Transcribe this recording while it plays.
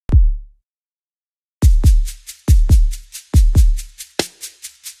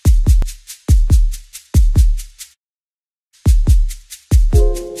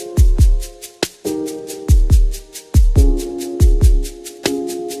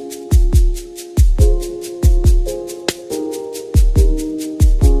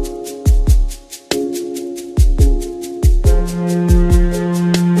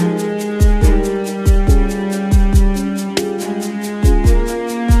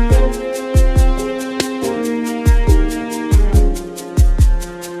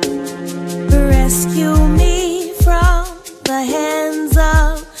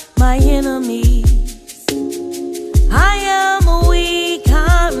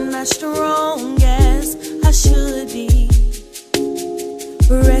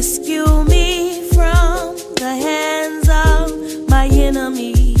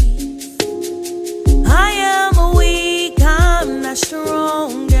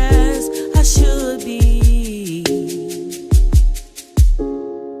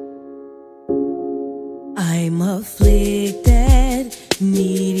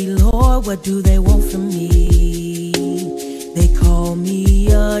what do they want from me? They call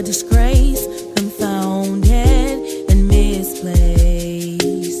me a disgrace, confounded and misplaced.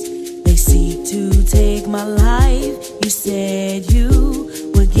 They seek to take my life. You said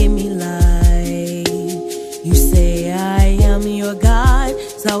you would give me life. You say I am your God,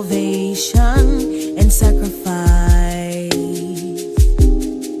 salvation and sacrifice.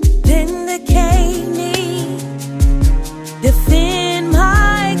 Vindicate me, defend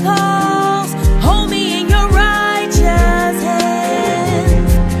my cause, hold me in your righteous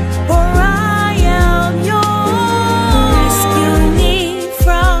hands, for I am yours. Rescue me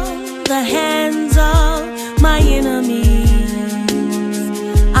from the hands of my enemies.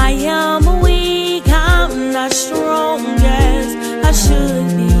 I am weak, I'm not strong as I should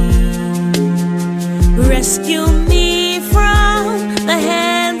be. Rescue me from the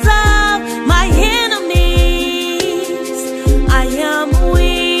hands of my enemies. I am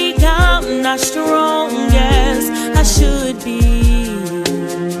weak, I'm not strong as I should be.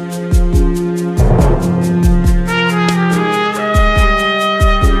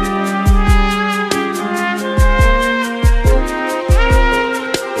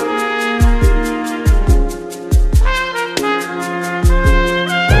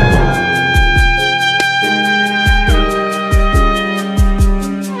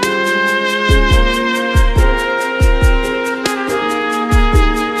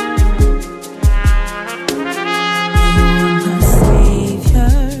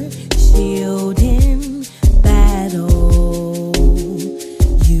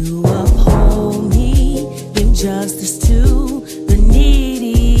 Justice to the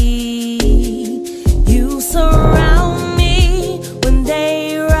needy. You surround me when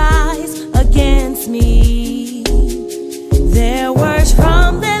they rise against me. Their words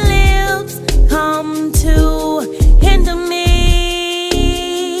from their lips come to hinder me.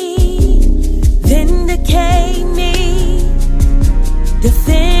 Vindicate me,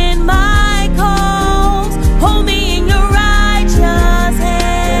 defend my cause, hold me in your righteous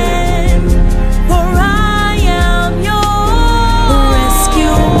hand, for I am yours.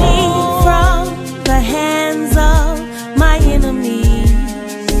 Rescue me from the hands of my enemies.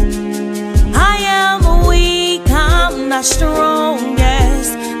 I am weak, I'm not strong as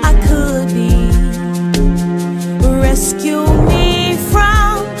I could be. Rescue me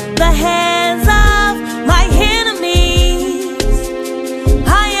from the hands of my enemies.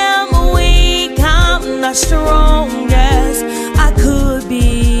 I am weak, I'm not strong as I could be.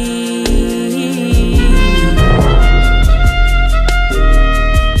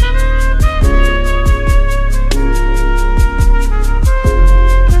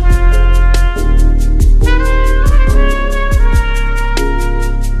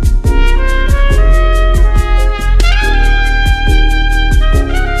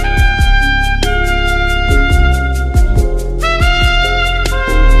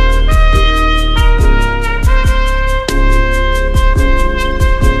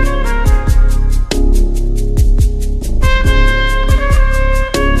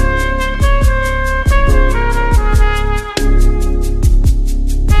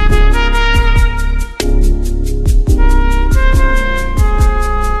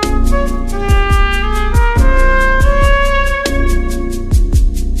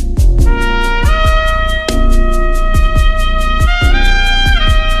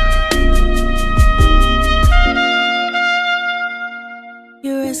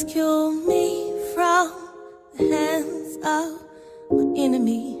 You rescue me from the hands of my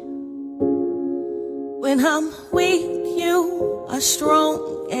enemy. When I'm weak, you are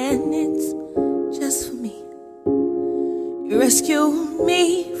strong, and it's just for me. You rescue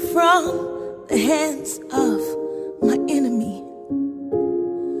me from the hands of my enemy.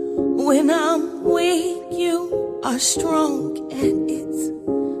 When I'm weak, you are strong, and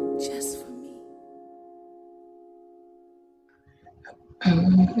it's just for me.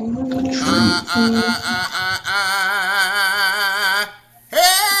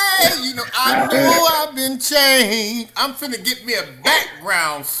 Hey, you know, I know I've been changed. I'm finna get me a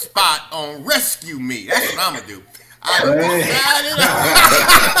background spot on Rescue Me. That's what I'm gonna do. I decided.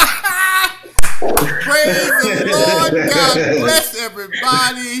 Praise the Lord. God bless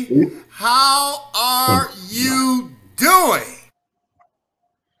everybody. How are you doing?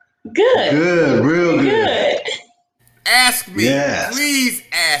 Good. Good, real good. Ask me. Yes. Please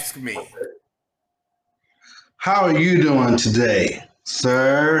ask me. How are you doing today,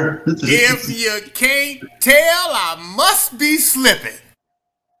 sir? If you can't tell, I must be slipping.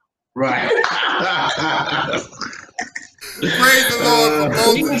 Right. Praise the Lord for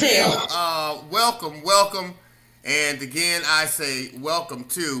both You can of you. tell. Welcome, welcome. And again, I say welcome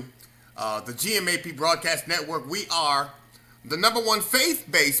to the GMAP Broadcast Network. We are the #1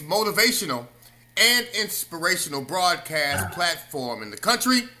 faith-based, motivational, and inspirational broadcast platform in the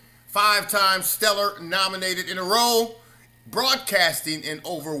country. 5 times Stellar nominated in a row, broadcasting in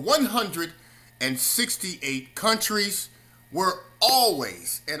over 168 countries. We're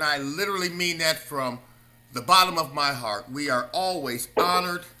always, and I literally mean that from the bottom of my heart, we are always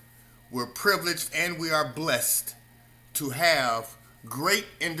honored, we're privileged, and we are blessed to have great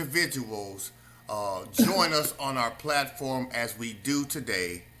individuals join us on our platform as we do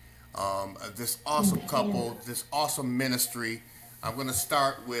today. This awesome couple, this awesome ministry. I'm going to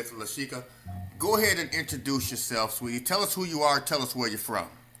start with LeSheka. Go ahead and introduce yourself, sweetie. Tell us who you are. Tell us where you're from.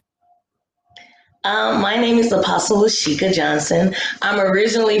 My name is Apostle LeSheka Johnson. I'm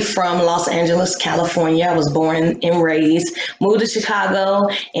originally from Los Angeles, California. I was born and raised, moved to Chicago,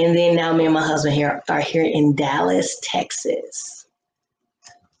 and then now me and my husband are here in Dallas, Texas.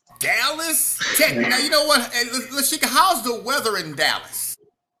 Dallas? Now, you know what, LeSheka, how's the weather in Dallas?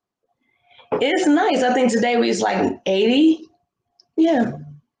 It's nice. I think today was like 80. Yeah.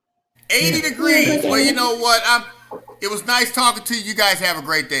 80 degrees. Well, you know what? It was nice talking to you. You guys have a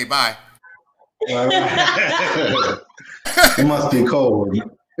great day. Bye. It must be cold.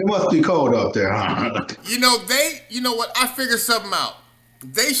 It must be cold up there, huh? You know what? I figured something out.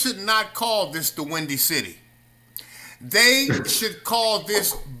 They should not call this the Windy City. They should call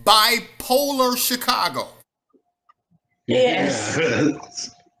this bipolar Chicago. Yes.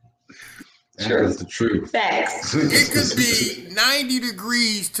 That is the truth. Facts. It could be 90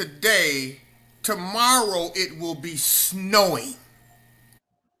 degrees today. Tomorrow it will be snowing.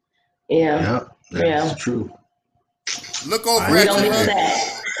 Yeah. That's true. Look over at your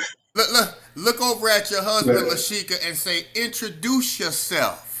husband. Look over at your husband, LeSheka, and say, "Introduce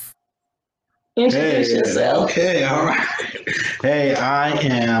yourself." Introduce yourself. Okay, all right. Hey, I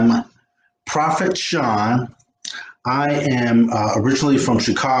am Prophet Shaun. I am originally from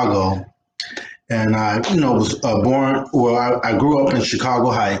Chicago, and I, was born. Well, I grew up in Chicago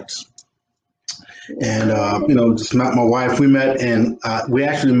Heights. And, just met my wife. We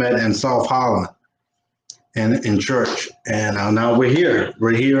actually met in South Holland in church. And now we're here.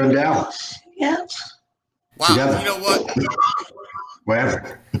 We're here in Dallas. Yeah. Wow. Together. You know what?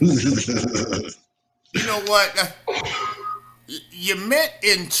 Wherever. You know what? You met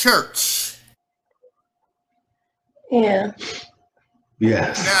in church. Yeah.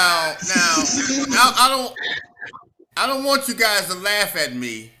 Yes. Now, I don't want you guys to laugh at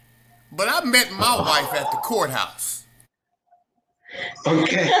me. But I met my wife at the courthouse.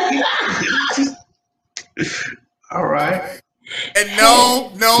 Okay. All right. And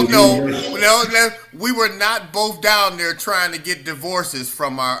no, we were not both down there trying to get divorces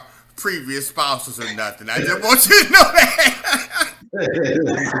from our previous spouses or nothing. I just want you to know that.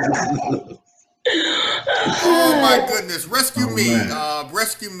 Oh my goodness. Rescue Me.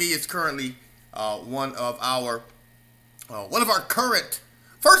 Rescue Me is currently one of our current.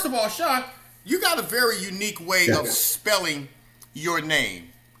 First of all, Shaun, you got a very unique way of spelling your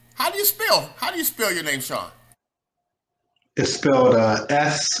name. How do you spell your name, Shaun? It's spelled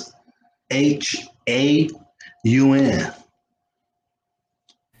S-H-A-U-N.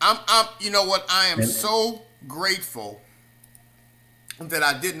 You know what? I am so grateful that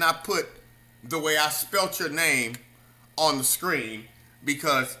I did not put the way I spelt your name on the screen,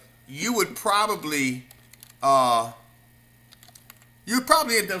 because you would probably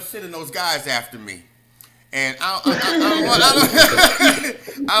end up sending those guys after me, and I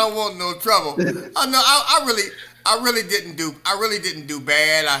don't want no trouble. I really didn't do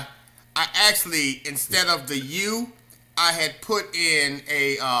bad. I actually, instead of the U, I had put in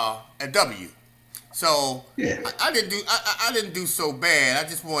a W. So I didn't do so bad. I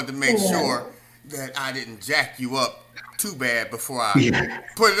just wanted to make sure that I didn't jack you up too bad before I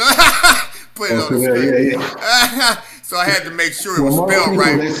put it on the screen. So I had to make sure it was spelled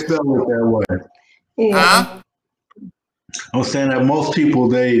right. They spell it that way. Huh? I'm saying that most people,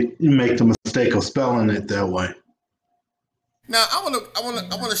 they make the mistake of spelling it that way. Now I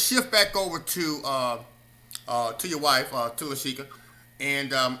want to shift back over to your wife, to LeSheka,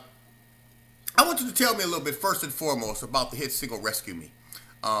 and I want you to tell me a little bit first and foremost about the hit single "Rescue Me."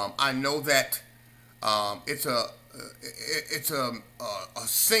 I know that it's a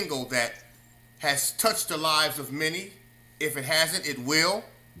single that has touched the lives of many. If it hasn't, it will.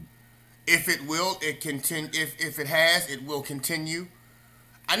 If it will, it continue. If it has, it will continue.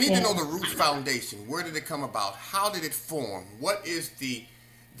 I need to know the roots foundation. Where did it come about? How did it form? What is the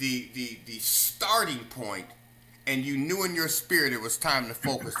starting point? And you knew in your spirit it was time to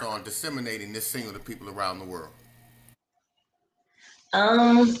focus on disseminating this single to people around the world.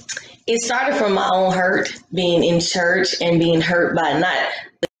 Um, it started from my own hurt, being in church and being hurt by not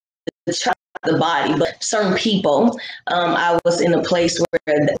the child, the body, but certain people. I was in a place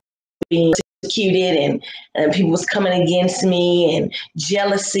where being persecuted and people was coming against me, and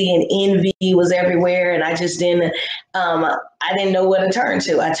jealousy and envy was everywhere, and I didn't know where to turn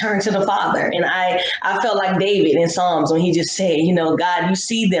to. I turned to the Father, and I felt like David in Psalms when he just said, God, you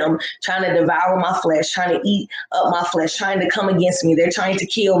see them trying to devour my flesh, trying to eat up my flesh, trying to come against me. They're trying to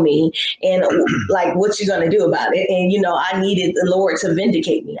kill me, and like, what you gonna do about it? And I needed the Lord to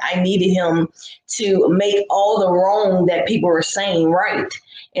vindicate me. I needed Him to make all the wrong that people were saying right.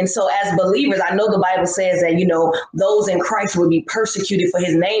 And so as believers, I know the Bible says that, those in Christ will be persecuted for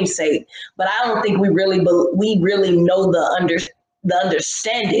his name's sake. But I don't think we really know the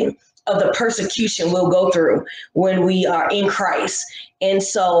understanding of the persecution we'll go through when we are in Christ. And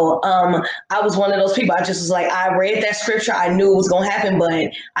so I was one of those people. I just was like, I read that scripture. I knew it was going to happen, but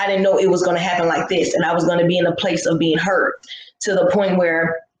I didn't know it was going to happen like this. And I was going to be in a place of being hurt to the point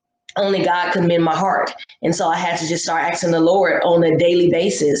where only God could mend my heart. And so I had to just start asking the Lord on a daily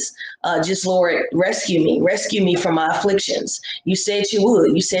basis, just, Lord, rescue me from my afflictions. You said you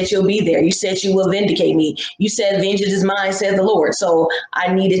would. You said you'll be there. You said you will vindicate me. You said vengeance is mine, said the Lord. So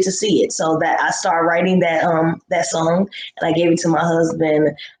I needed to see it. So that I started writing that song, and I gave it to my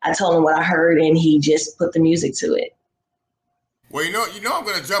husband. I told him what I heard, and he just put the music to it. Well, I'm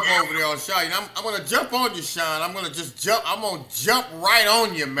gonna jump over there on Shaun. I'm gonna jump on you, Shaun. I'm gonna jump right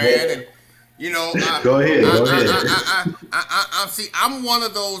on you, man. And go ahead. I see. I'm one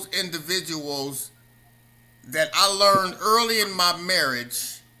of those individuals that I learned early in my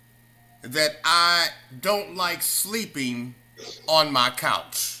marriage that I don't like sleeping on my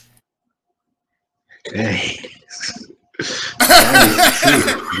couch. Hey. That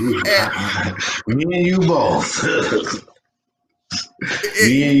is true. Me and you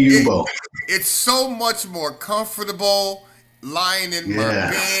both. It's so much more comfortable lying in my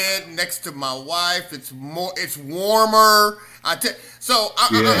bed next to my wife. It's warmer. I'm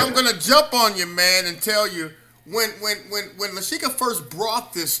gonna jump on you, man, and tell you when LeSheka first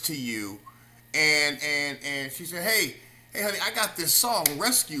brought this to you, and she said, hey honey, I got this song,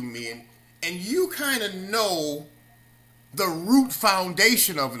 Rescue Me, and you kind of know the root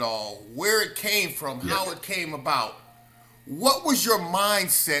foundation of it all, where it came from, how it came about. What was your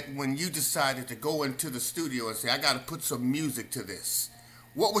mindset when you decided to go into the studio and say, I got to put some music to this?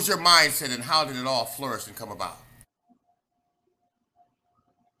 What was your mindset, and how did it all flourish and come about?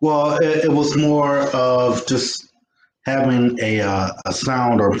 Well, it was more of just having a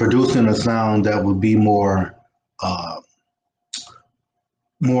sound, or producing a sound that would be more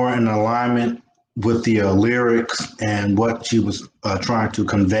in alignment with the lyrics and what she was trying to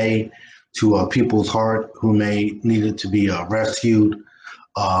convey to people's heart who needed to be rescued.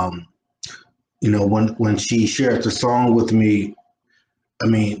 When she shared the song with me, I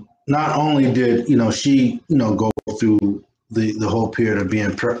mean, not only did she go through the whole period of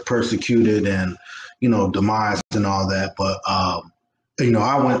being persecuted and demise and all that, but I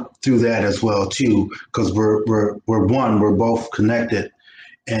went through that as well too, because we're one, we're both connected,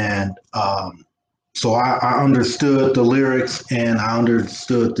 and so I understood the lyrics, and I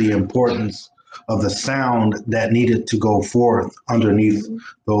understood the importance of the sound that needed to go forth underneath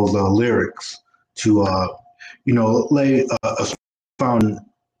those lyrics to, lay a foundation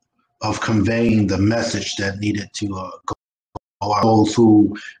of conveying the message that needed to go out. Those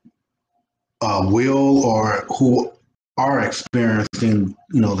who will, or who are experiencing,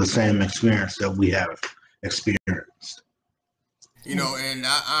 the same experience that we have experienced. And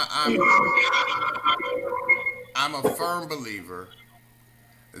I'm a firm believer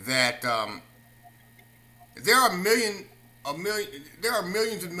that there are millions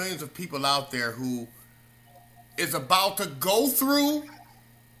and millions of people out there who is about to go through,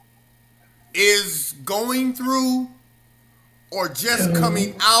 is going through, or just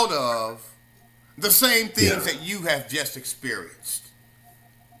coming out of the same things that you have just experienced.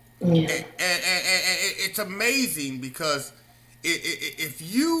 And it's amazing, because if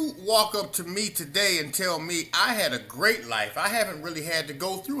you walk up to me today and tell me I had a great life, I haven't really had to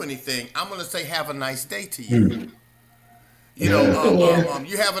go through anything, I'm going to say, have a nice day to you. You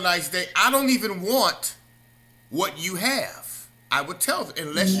have a nice day. I don't even want what you have. I would tell them,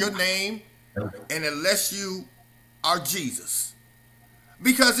 unless your name and unless you are Jesus.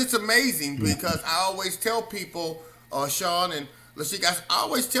 Because it's amazing, because I always tell people, Shaun and LeSheka, I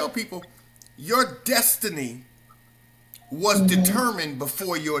always tell people, your destiny was determined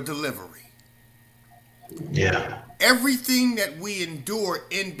before your delivery. Yeah. Everything that we endure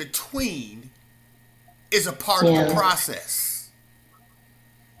in between is a part of the process.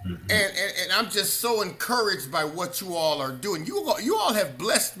 And I'm just so encouraged by what you all are doing. You all have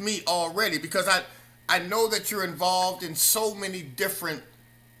blessed me already because I know that you're involved in so many different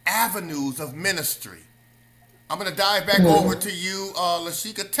avenues of ministry. I'm going to dive back over to you,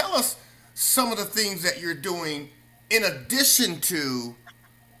 LeSheka. Tell us some of the things that you're doing in addition to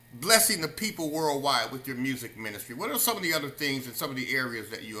blessing the people worldwide with your music ministry. What are some of the other things and some of the areas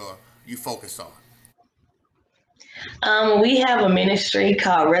that you focus on? We have a ministry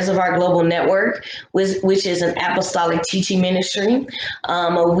called Reservoir Global Network, which is an apostolic teaching ministry.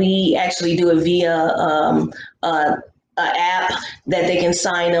 We actually do it via app that they can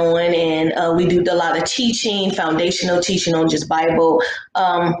sign on, and we do a lot of teaching, foundational teaching on just Bible.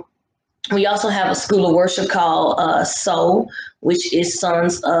 We also have a school of worship called Soul, which is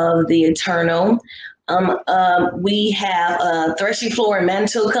Sons of the Eternal. We have a threshing floor and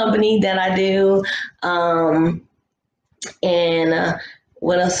mantle company that I do. And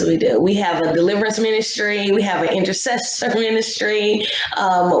what else do we do? We have a deliverance ministry. We have an intercessor ministry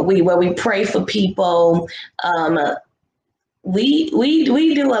where we pray for people. We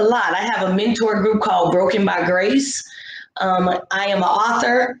do a lot. I have a mentor group called Broken by Grace. I am an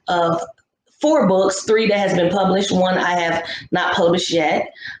author of 4 books, 3 that has been published. 1 I have not published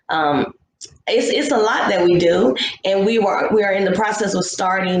yet. It's a lot that we do, and we are in the process of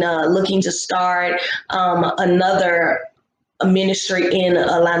looking to start another ministry in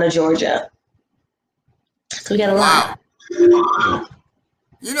Atlanta, Georgia. So we got a lot.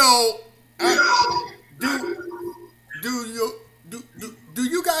 You know, do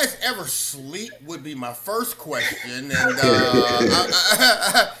you guys ever sleep? Would be my first question, and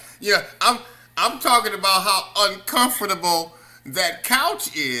yeah, I'm talking about how uncomfortable that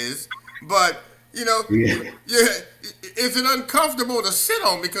couch is, but you know, is it uncomfortable to sit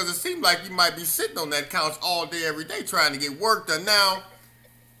on? Because it seems like you might be sitting on that couch all day, every day, trying to get work done. Now,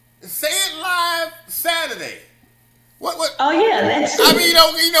 say it live Saturday. What? Oh yeah, that's. I mean,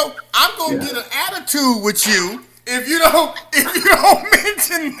 you know, I'm gonna get an attitude with you if you don't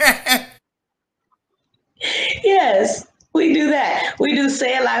mention that. Yes. We do that. We do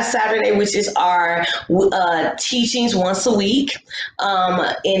Say It Live Saturday, which is our teachings once a week.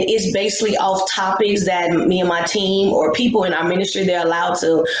 And it's basically off topics that me and my team or people in our ministry, they're allowed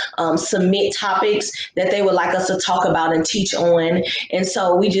to submit topics that they would like us to talk about and teach on. And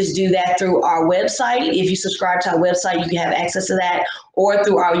so we just do that through our website. If you subscribe to our website, you can have access to that, or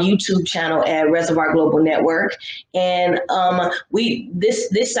through our YouTube channel at Reservoir Global Network. And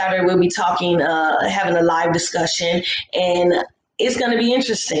this Saturday we'll be talking, having a live discussion, and it's going to be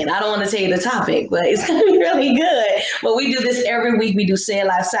interesting. I don't want to tell you the topic, but it's going to be really good. But we do this every week. We do Say It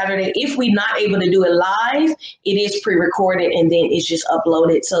Live Saturday. If we're not able to do it live, it is pre-recorded and then it's just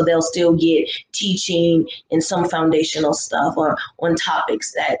uploaded. So they'll still get teaching and some foundational stuff on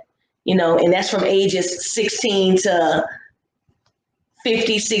topics that, you know, and that's from ages 16 to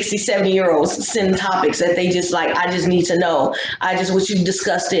 50, 60, 70-year-olds send topics that they just like, I just need to know. I just wish you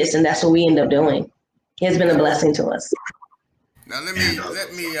discuss this. And that's what we end up doing. It's been a blessing to us. Now let me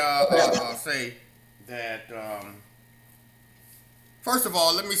say that first of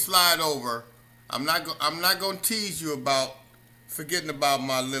all, let me slide over. I'm not going to tease you about forgetting about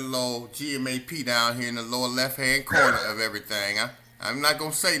my little old GMAP down here in the lower left hand corner of everything. I'm not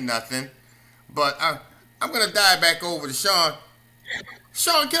going to say nothing, but I'm going to dive back over to Shaun.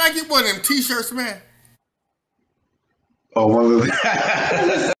 Shaun, can I get one of them T-shirts, man? Oh, one of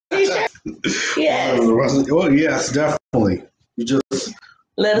the Yes. Oh, yes, definitely. You just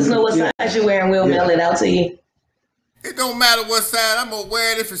let us know what size you wear and we'll mail it out to you. It don't matter what size. I'm gonna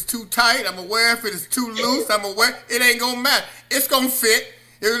wear it if it's too tight. I'm gonna wear it if it's too loose. I'm gonna wear it. Ain't gonna matter. It's gonna fit.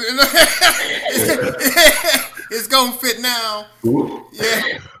 It's gonna fit now.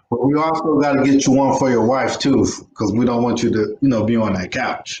 Yeah. But we also got to get you one for your wife too, because we don't want you to, be on that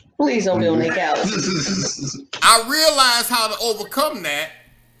couch. Please don't be on that couch. I realize how to overcome that.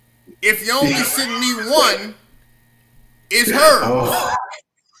 If you only send me one, it's her.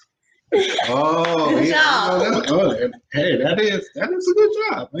 Oh, yeah. Hey, that is a good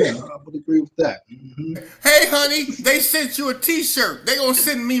job. Man, I would agree with that. Mm-hmm. Hey, honey, they sent you a T-shirt. They gonna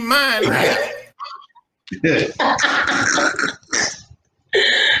send me mine.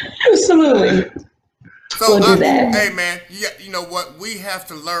 Absolutely. So, we'll do that. Hey, man, you know what? We have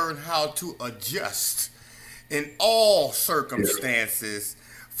to learn how to adjust in all circumstances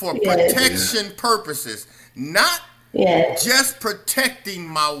for protection purposes. Not just protecting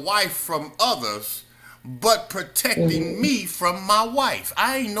my wife from others, but protecting me from my wife.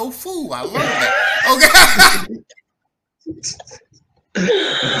 I ain't no fool. I learned that. Okay.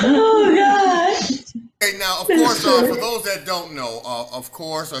 Oh, God. Okay, now, of course, for those that don't know, of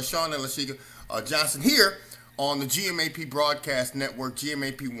course, Shaun and LeSheka Johnson here on the GMAP Broadcast Network,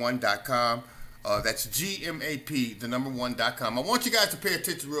 GMAP1.com. That's GMAP, the number 1.com. I want you guys to pay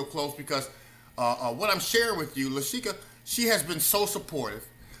attention real close because what I'm sharing with you, LeSheka, she has been so supportive.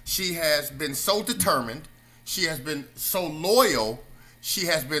 She has been so determined. She has been so loyal. She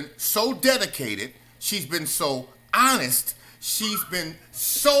has been so dedicated. She's been so honest. She's been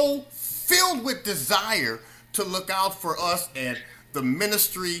so filled with desire to look out for us and the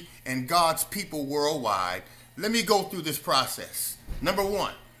ministry and God's people worldwide. Let me go through this process. Number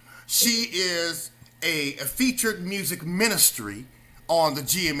one, she is a featured music ministry on the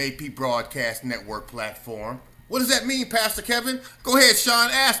GMAP Broadcast Network platform. What does that mean, Pastor Kevin? Go ahead, Shaun.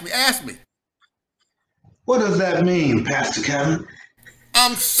 Ask me. What does that mean, Pastor Kevin?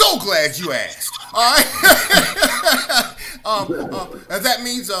 I'm so glad you asked. All right. That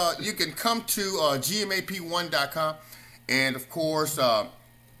means you can come to GMAP1.com and, of course,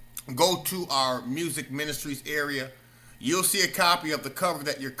 go to our music ministries area. You'll see a copy of the cover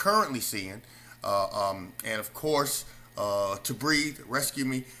that you're currently seeing. And, of course, To Breathe, Rescue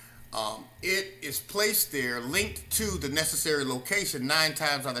Me. It is placed there, linked to the necessary location. 9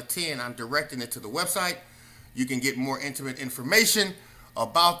 times out of 10, I'm directing it to the website. You can get more intimate information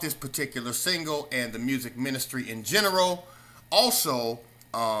about this particular single and the music ministry in general. Also,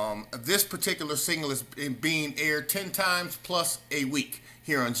 this particular single is being aired 10 times plus a week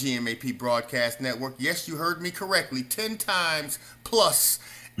here on GMAP Broadcast Network. Yes, you heard me correctly, 10 times plus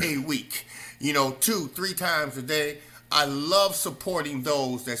a week. 2-3 times a day. I love supporting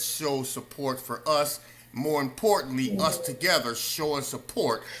those that show support for us. More importantly, us together showing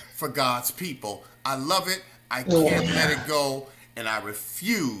support for God's people. I love it. I can't let it go. And I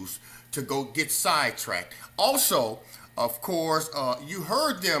refuse to go get sidetracked. Also, of course, you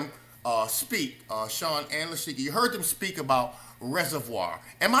heard them speak, Shaun and LeSheka. You heard them speak about reservoir.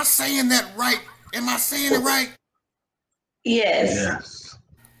 Am I saying that right? Am I saying it right? Yes.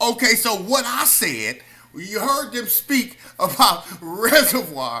 Okay, so what I said, you heard them speak about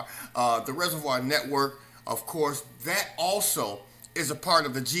reservoir, the Reservoir Network. Of course, that also is a part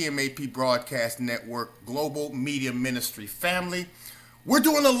of the GMAP Broadcast Network Global Media Ministry family. We're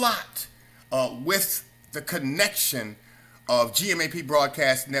doing a lot with the connection of GMAP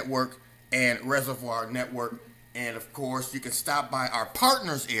Broadcast Network and Reservoir Network. And of course, you can stop by our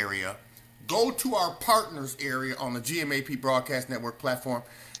partners area. Go to our partners area on the GMAP Broadcast Network platform.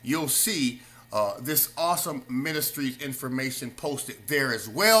 You'll see this awesome ministry's information posted there as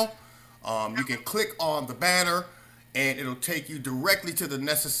well. You can click on the banner and it'll take you directly to the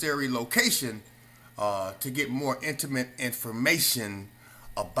necessary location to get more intimate information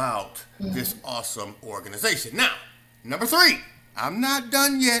about this awesome organization. Now, number 3, I'm not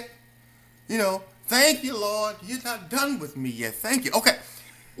done yet. Thank you, Lord. You're not done with me yet. Thank you. Okay.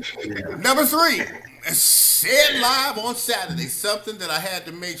 Number 3, said live on Saturday, something that I had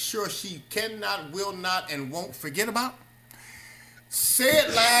to make sure she cannot, will not, and won't forget about. Say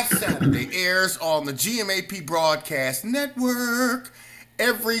It Live Saturday airs on the GMAP Broadcast Network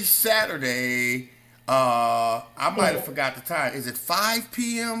every Saturday. I might have forgot the time. Is it 5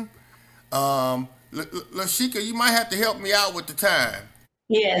 p.m.? LeSheka, you might have to help me out with the time.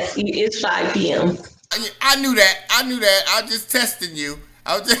 Yes, it's 5 p.m. I knew that. I was just testing you.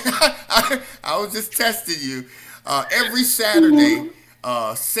 I was just testing you. Every Saturday,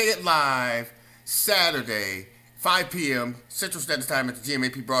 Say It Live Saturday, 5 p.m. Central Standard Time at the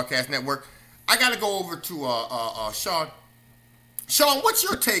GMAP Broadcast Network. I got to go over to Shaun. Shaun, what's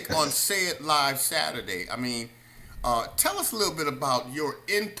your take on Say It Live Saturday? I mean, tell us a little bit about your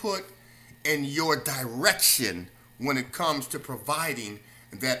input and your direction when it comes to providing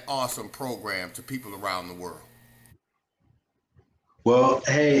that awesome program to people around the world. Well,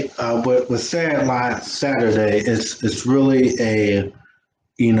 hey, with Say It Live Saturday, it's really a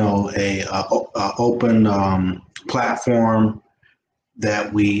open platform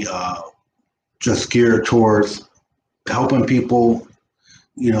that we just geared towards helping people,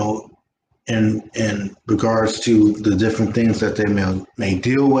 in regards to the different things that they may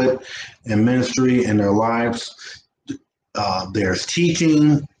deal with in ministry in their lives. There's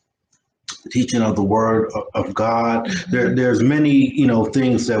teaching of the Word of God. There's many,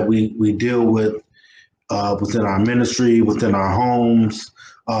 things that we deal with within our ministry, within our homes,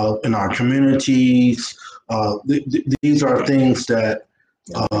 in our communities. These are things that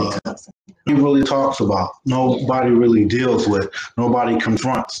nobody really talks about. Nobody really deals with. Nobody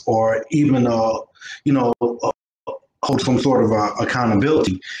confronts, or even hold some sort of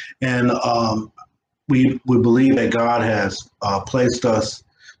accountability. And we believe that God has placed us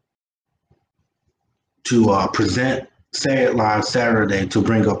present Say It Live Saturday to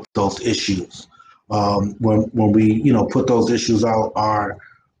bring up those issues. When we put those issues out, our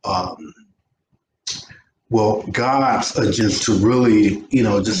God's agenda to really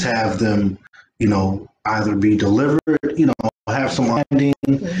just have them either be delivered, have some landing,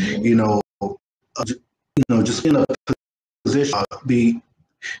 just in a position be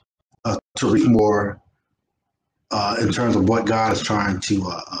to reach more in terms of what God is trying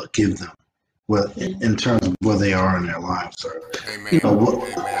to give them, in terms of where they are in their lives, or Amen. what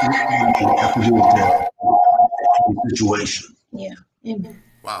have to do with their situation. Yeah. Amen.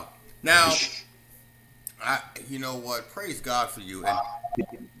 Wow. Now, you know what? Praise God for you. And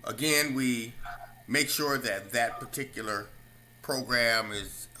again, we make sure that that particular program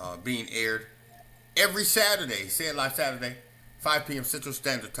is being aired every Saturday. Say It Live Saturday, 5 p.m. Central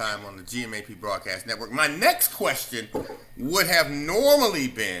Standard Time on the GMAP Broadcast Network. My next question would have normally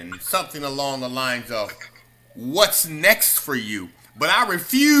been something along the lines of, what's next for you? But I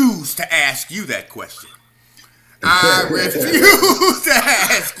refuse to ask you that question. I refuse to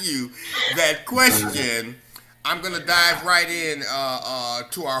ask you that question. I'm going to dive right in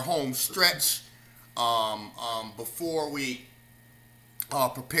to our home stretch before we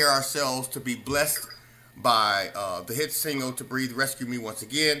prepare ourselves to be blessed by the hit single To Breathe, Rescue Me Once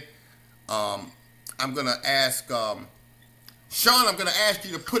Again. I'm going to ask Shaun, I'm going to ask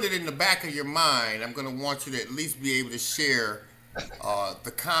you to put it in the back of your mind. I'm going to want you to at least be able to share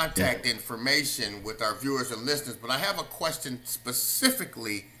the contact information with our viewers and listeners. But I have a question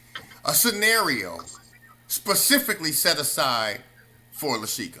specifically, a scenario specifically set aside for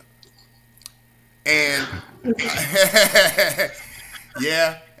LeSheka. And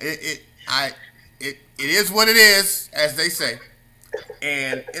yeah, it is what it is, as they say.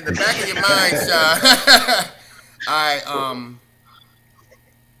 And in the back of your mind, Shaun,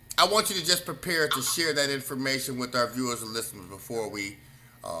 I want you to just prepare to share that information with our viewers and listeners before we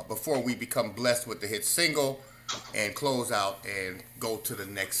become blessed with the hit single and close out and go to the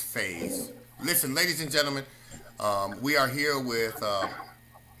next phase. Listen, ladies and gentlemen, we are here with a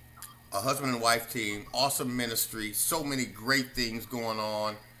husband and wife team, awesome ministry, so many great things going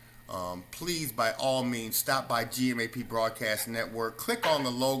on. Please, by all means, stop by GMAP Broadcast Network. Click on the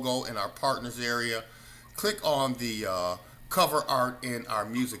logo in our partners area. Click on the cover art in our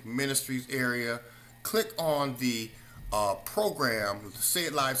music ministries area. Click on the program, Say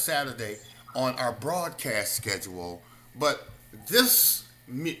It Live Saturday, on our broadcast schedule. But this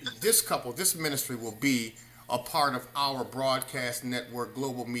ministry will be a part of our broadcast network,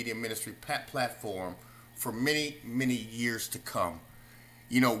 global media ministry platform for many, many years to come.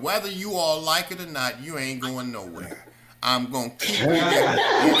 You know, whether you all like it or not, you ain't going nowhere. I'm going to keep you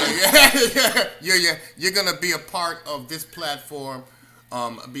there. You're going to be a part of this platform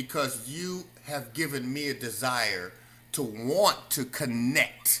because you have given me a desire to want to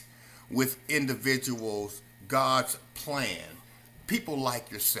connect with individuals, God's plan, people like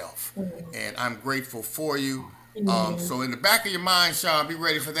yourself. And I'm grateful for you. So in the back of your mind, Shaun, be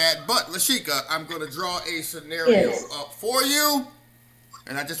ready for that. But LeSheka, I'm going to draw a scenario up for you.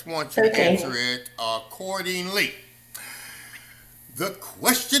 And I just want you to answer it accordingly. The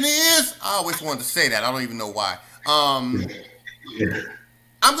question is, I always wanted to say that. I don't even know why. I'm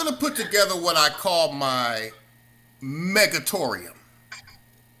going to put together what I call my megatorium.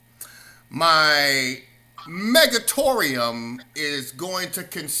 My megatorium is going to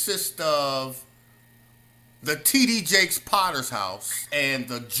consist of the T.D. Jakes Potter's House and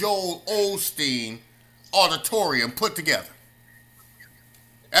the Joel Osteen Auditorium put together.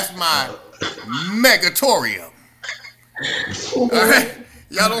 That's my megatorium. All right?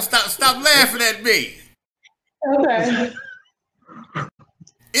 Y'all don't stop laughing at me. Okay.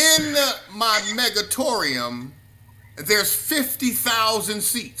 In my megatorium, there's 50,000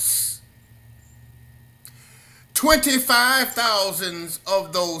 seats. 25,000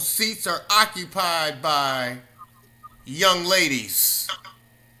 of those seats are occupied by young ladies.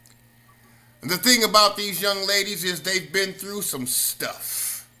 And the thing about these young ladies is they've been through some stuff.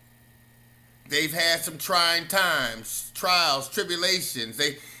 They've had some trying times, trials, tribulations.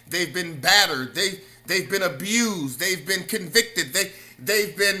 They've been battered. They've been abused. They've been convicted.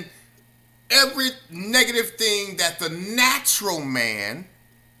 They've been every negative thing that the natural man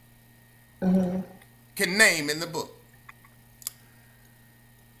can name in the book.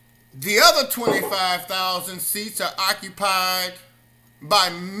 The other 25,000 seats are occupied by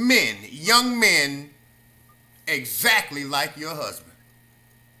men, young men, exactly like your husband.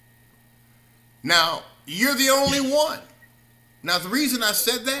 Now, you're the only one. Now, the reason I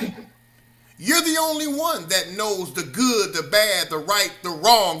said that, You're the only one that knows the good, the bad, the right, the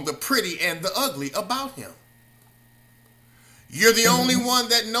wrong, the pretty, and the ugly about him. You're the only one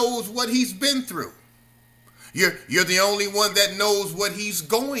that knows what he's been through. You're the only one that knows what he's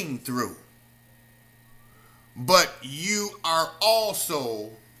going through. But you are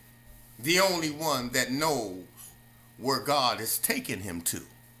also the only one that knows where God has taken him to.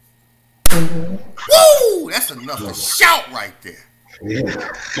 Woo! That's enough to shout right there. Yeah.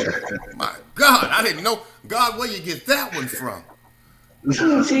 My God, I didn't know. God, where you get that one from?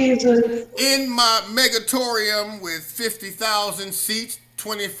 Jesus. In my megatorium with 50,000 seats,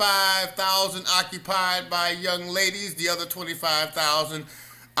 25,000 occupied by young ladies, the other 25,000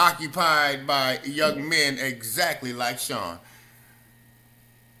 occupied by young men, exactly like Shaun.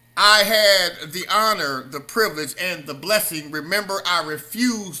 I had the honor, the privilege, and the blessing. Remember, I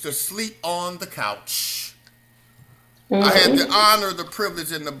refused to sleep on the couch. I had the honor, the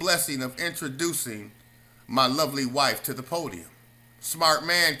privilege, and the blessing of introducing my lovely wife to the podium. Smart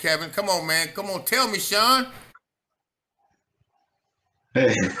man, Kevin. Come on, man. Come on, tell me, Shaun.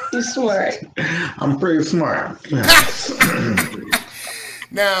 Hey, You're smart. I'm pretty smart.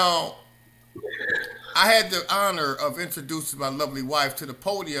 Now, I had the honor of introducing my lovely wife to the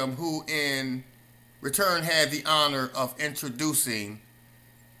podium, who in return had the honor of introducing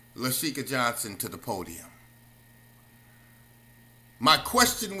LeSheka Johnson to the podium. My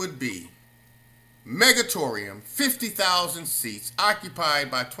question would be, megatorium, 50,000 seats,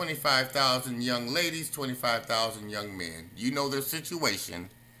 occupied by 25,000 young ladies, 25,000 young men. You know their situation.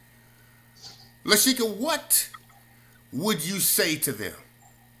 LeSheka, what would you say to them?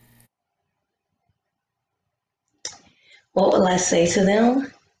 What will I say to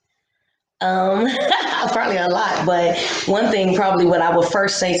them? Probably a lot, but one thing probably what I would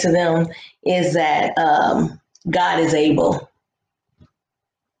first say to them is that God is able.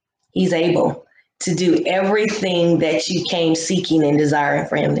 He's able to do everything that you came seeking and desiring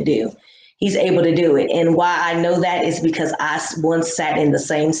for him to do. He's able to do it. And why I know that is because I once sat in the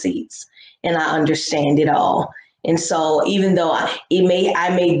same seats and I understand it all. And so even though I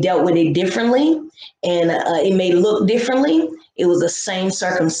may dealt with it differently and it may look differently, it was the same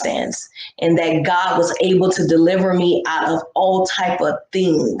circumstance, and that God was able to deliver me out of all type of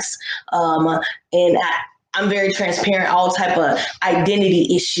things. I'm very transparent, all type of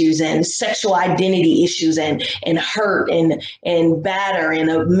identity issues and sexual identity issues and hurt and batter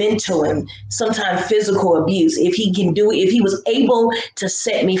and mental and sometimes physical abuse. If he can do it, if he was able to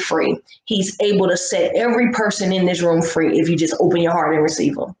set me free, he's able to set every person in this room free if you just open your heart and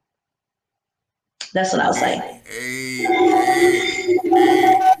receive him. That's what I'll say.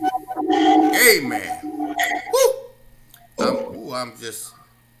 Amen. Woo! I'm just...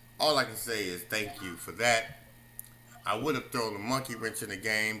 All I can say is thank you for that. I would have thrown a monkey wrench in the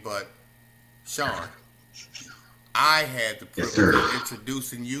game, but Shaun, I had the privilege of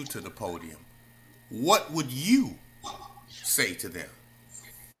introducing you to the podium. What would you say to them?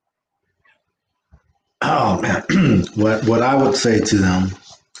 Oh man, what I would say to them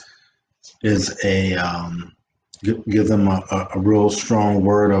is give them a real strong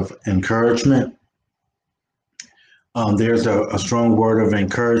word of encouragement. There's a strong word of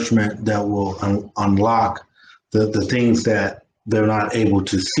encouragement that will unlock the things that they're not able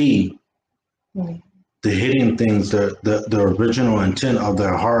to see, the hidden things, the original intent of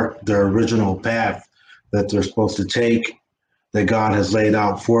their heart, their original path that they're supposed to take, that God has laid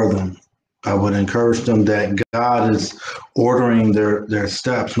out for them. I would encourage them that God is ordering their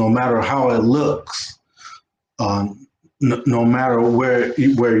steps, no matter how it looks, no matter where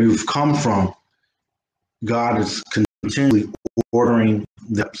you've come from. God is continually ordering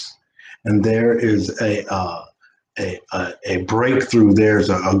them, and there is a breakthrough. There's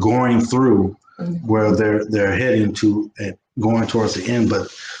a going through where they're heading to and going towards the end.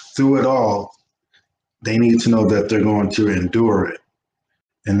 But through it all, they need to know that they're going to endure it,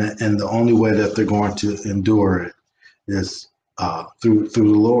 and the only way that they're going to endure it is through the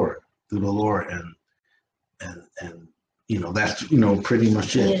Lord, and that's pretty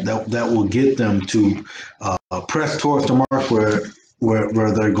much it. Yeah. That will get them to press towards the mark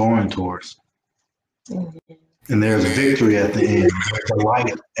where they're going towards. Mm-hmm. And there's victory at the end. There's a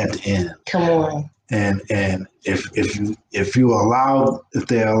light at the end. Come on. And if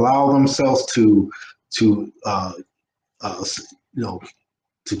they allow themselves to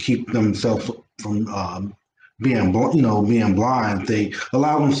keep themselves from being blind, they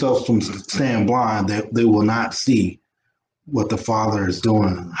allow themselves from staying blind, they will not see what the Father is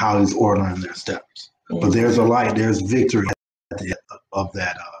doing, how he's ordering their steps. Mm-hmm. But there's a light, there's victory at the end of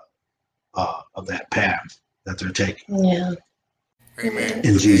that path that they're taking. Yeah. Amen.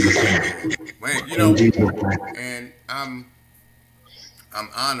 In Jesus' Amen. name. Man, you In know, Jesus' name. and I'm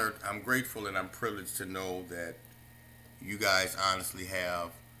honored, I'm grateful, and I'm privileged to know that you guys honestly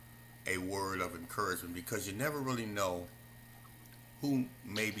have a word of encouragement because you never really know who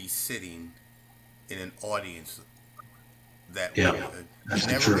may be sitting in an audience that way. Yeah, You that's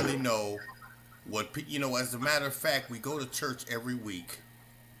the never truth. really know what you know. As a matter of fact, we go to church every week.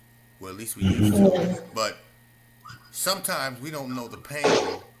 Well, at least we used to. Yeah. But sometimes we don't know the pain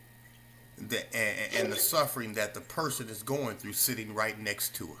and the suffering that the person is going through sitting right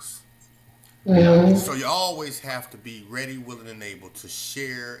next to us. Yeah. So you always have to be ready, willing, and able to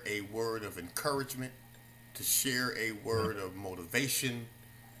share a word of encouragement, to share a word of motivation,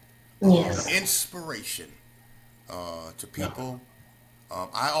 Yes. inspiration to Yeah. people.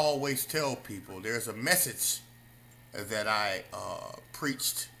 I always tell people there's a message that I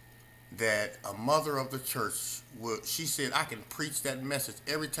preached that a mother of the church would. She said I can preach that message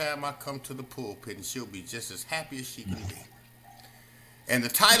every time I come to the pulpit, and she'll be just as happy as she can be. And the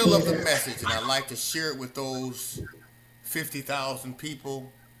title of the Jesus. message, and I like to share it with those 50,000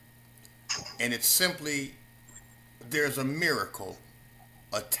 people, and it's simply there's a miracle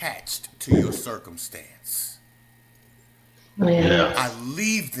attached to your circumstance. Yeah. I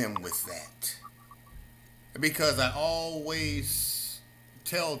leave them with that because I always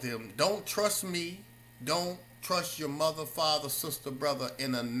tell them don't trust me, don't trust your mother, father, sister, brother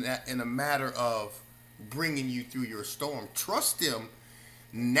in a matter of bringing you through your storm. Trust them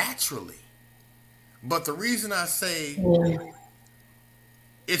naturally. But the reason I say Yeah.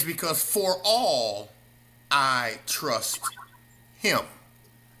 it's because for all I trust him.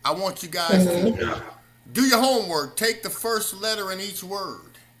 I want you guys to Mhm. do your homework. Take the first letter in each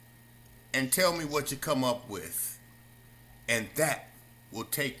word and tell me what you come up with. And that will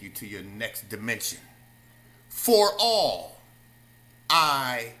take you to your next dimension. For all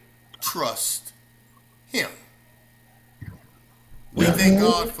I trust him. We Yeah. thank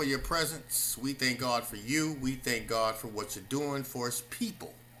God for your presence. We thank God for you. We thank God for what you're doing for his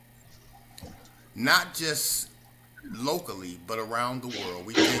people. Not just locally, but around the world.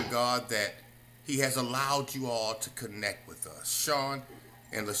 We thank God that he has allowed you all to connect with us. Shaun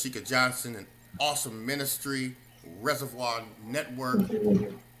and LeSheka Johnson, an awesome ministry, Reservoir Network,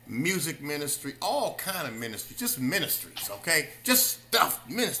 music ministry, all kind of ministry, just ministries, okay? Just stuff,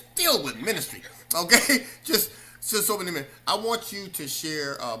 filled with ministry, okay? Just so many minutes. I want you to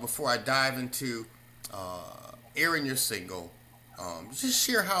share, before I dive into airing your single, just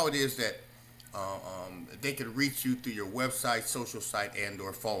share how it is that they can reach you through your website, social site, and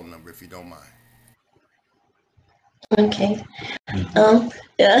or phone number, if you don't mind. Okay.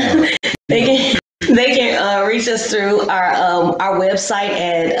 Yeah. They can reach us through our website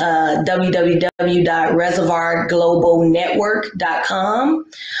at www.reservoirglobalnetwork.com.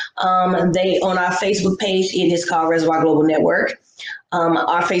 They on our Facebook page, it is called Reservoir Global Network.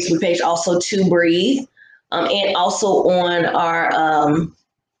 Our Facebook page also To Breathe, and also on our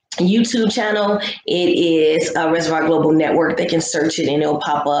YouTube channel, it is Reservoir Global Network. They can search it and it'll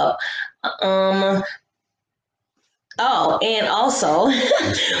pop up. Um, Oh, and also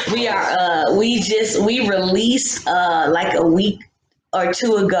we released like a week or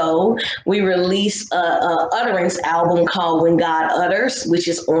two ago, we released a utterance album called When God Utters, which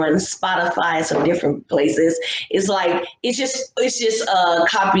is on Spotify and some different places. It's just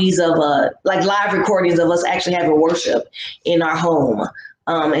copies of like live recordings of us actually having worship in our home.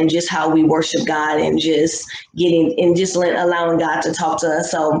 And just how we worship God and just allowing God to talk to us.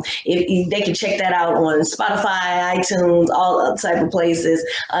 So if they can check that out on Spotify, iTunes, all type of places.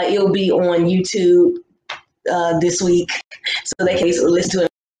 It'll be on YouTube this week, so they can listen to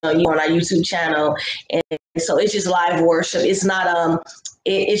it on our YouTube channel. And so it's just live worship. It's not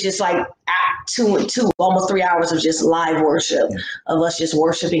it's just like two almost 3 hours of just live worship of us just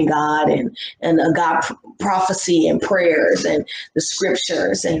worshiping God and God prophecy and prayers and the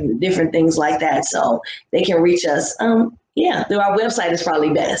scriptures and different things like that. So they can reach us. Through our website is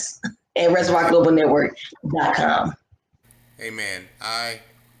probably best at reservoirglobalnetwork.com. Amen. I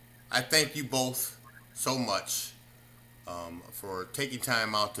thank you both so much for taking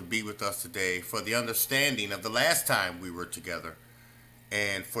time out to be with us today, for the understanding of the last time we were together,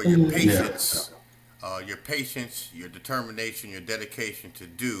 and for your Yeah. patience, your determination, your dedication to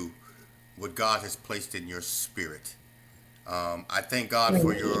do what God has placed in your spirit. I thank God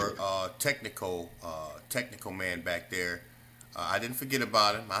for your technical man back there. I didn't forget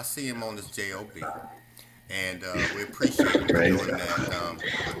about him. I see him on this job, and we appreciate him for Praise doing God. that.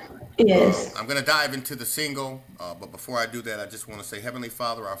 Yes. I'm going to dive into the single, but before I do that, I just want to say, Heavenly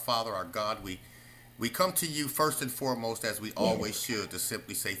Father, our God, we We come to you first and foremost, as we always should, to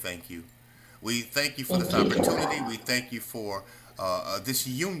simply say thank you. We thank you for this opportunity. We thank you for this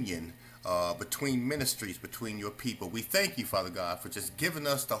union between ministries, between your people. We thank you, Father God, for just giving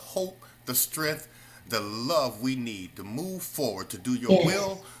us the hope, the strength, the love we need to move forward, to do your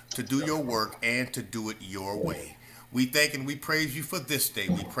will, to do your work, and to do it your way. We thank and we praise you for this day.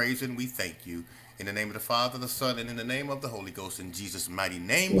 We praise and we thank you. In the name of the Father, the Son, and in the name of the Holy Ghost, in Jesus' mighty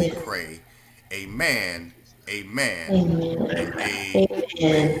name we pray. Amen, amen, Amen. and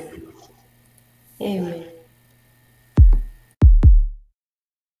amen. Amen.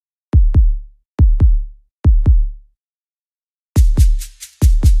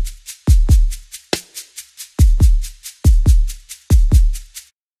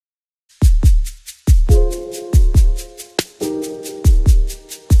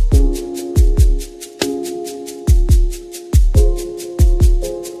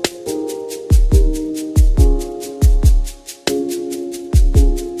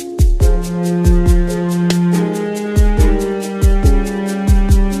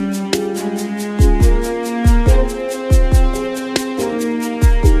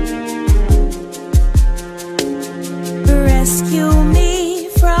 Rescue me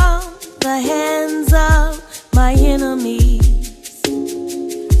from the hands of my enemies.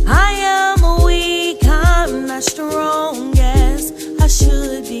 I am weak, I'm not strong as I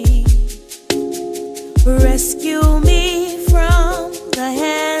should be. Rescue me from the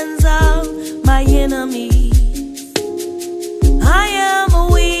hands of my enemies. I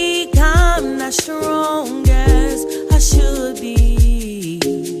am weak, I'm not strong as I should be.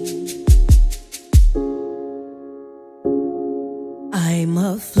 I'm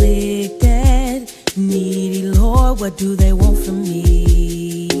afflicted, needy, Lord, what do they want from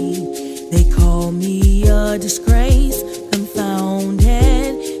me? They call me a disgrace,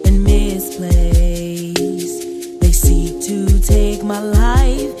 confounded and misplaced. They seek to take my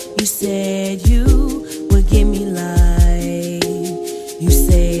life. You said you would give me life. You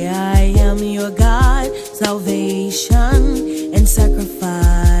say I am your God, salvation and sacrifice.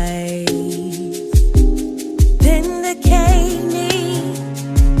 Vindicate me,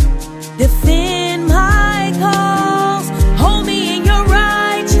 defend my cause, hold me in your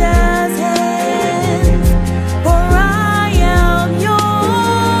righteous hands, for I am yours.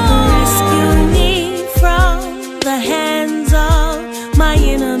 Rescue me from the hands of my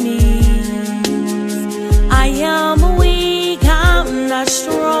enemies. I am weak, I'm not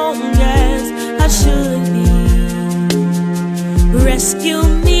strong as I should be. Rescue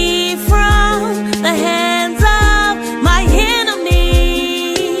me from the hands of my enemies.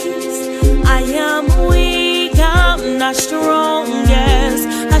 I am weak, I'm not strong as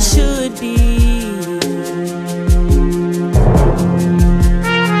I should be.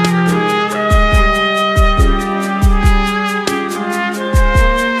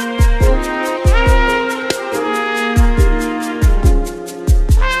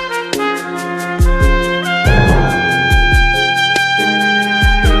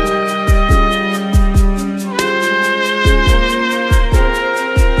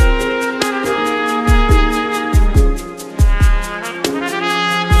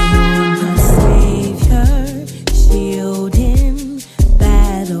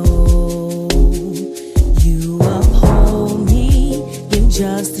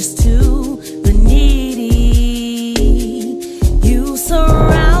 Justice to the needy. You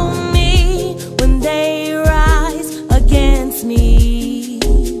surround me when they rise against me.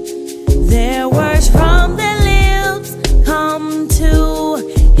 Their words from their lips come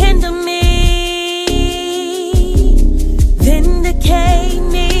to hinder me. Vindicate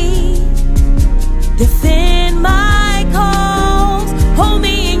me, defend my cause, hold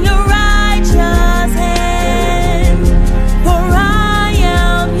me in your righteous hand, for I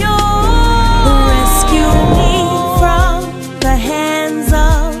am yours. Rescue me from the hands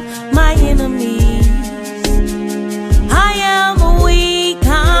of my enemies. I am weak,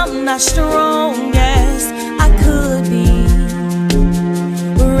 I'm not strong as I could be.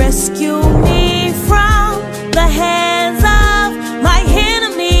 Rescue me from the hands of my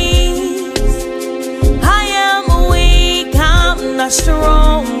enemies. I am weak, I'm not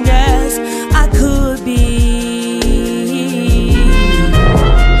strong as I could be.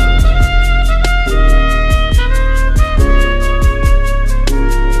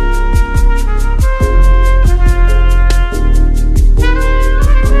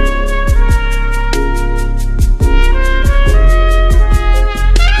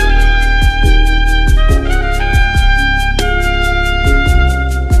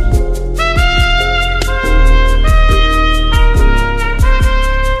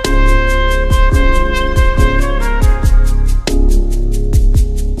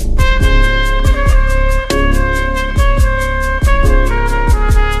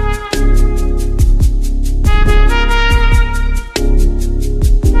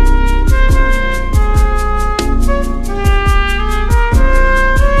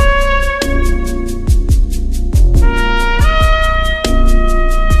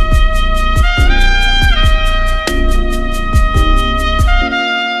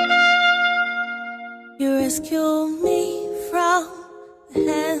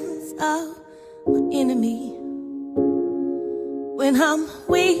 of my enemy. When I'm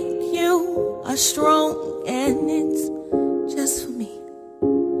weak, you are strong, and it's just for me.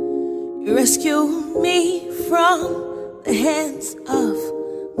 You rescue me from the hands of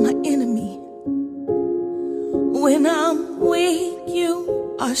my enemy. When I'm weak,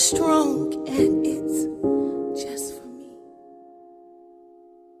 you are strong, and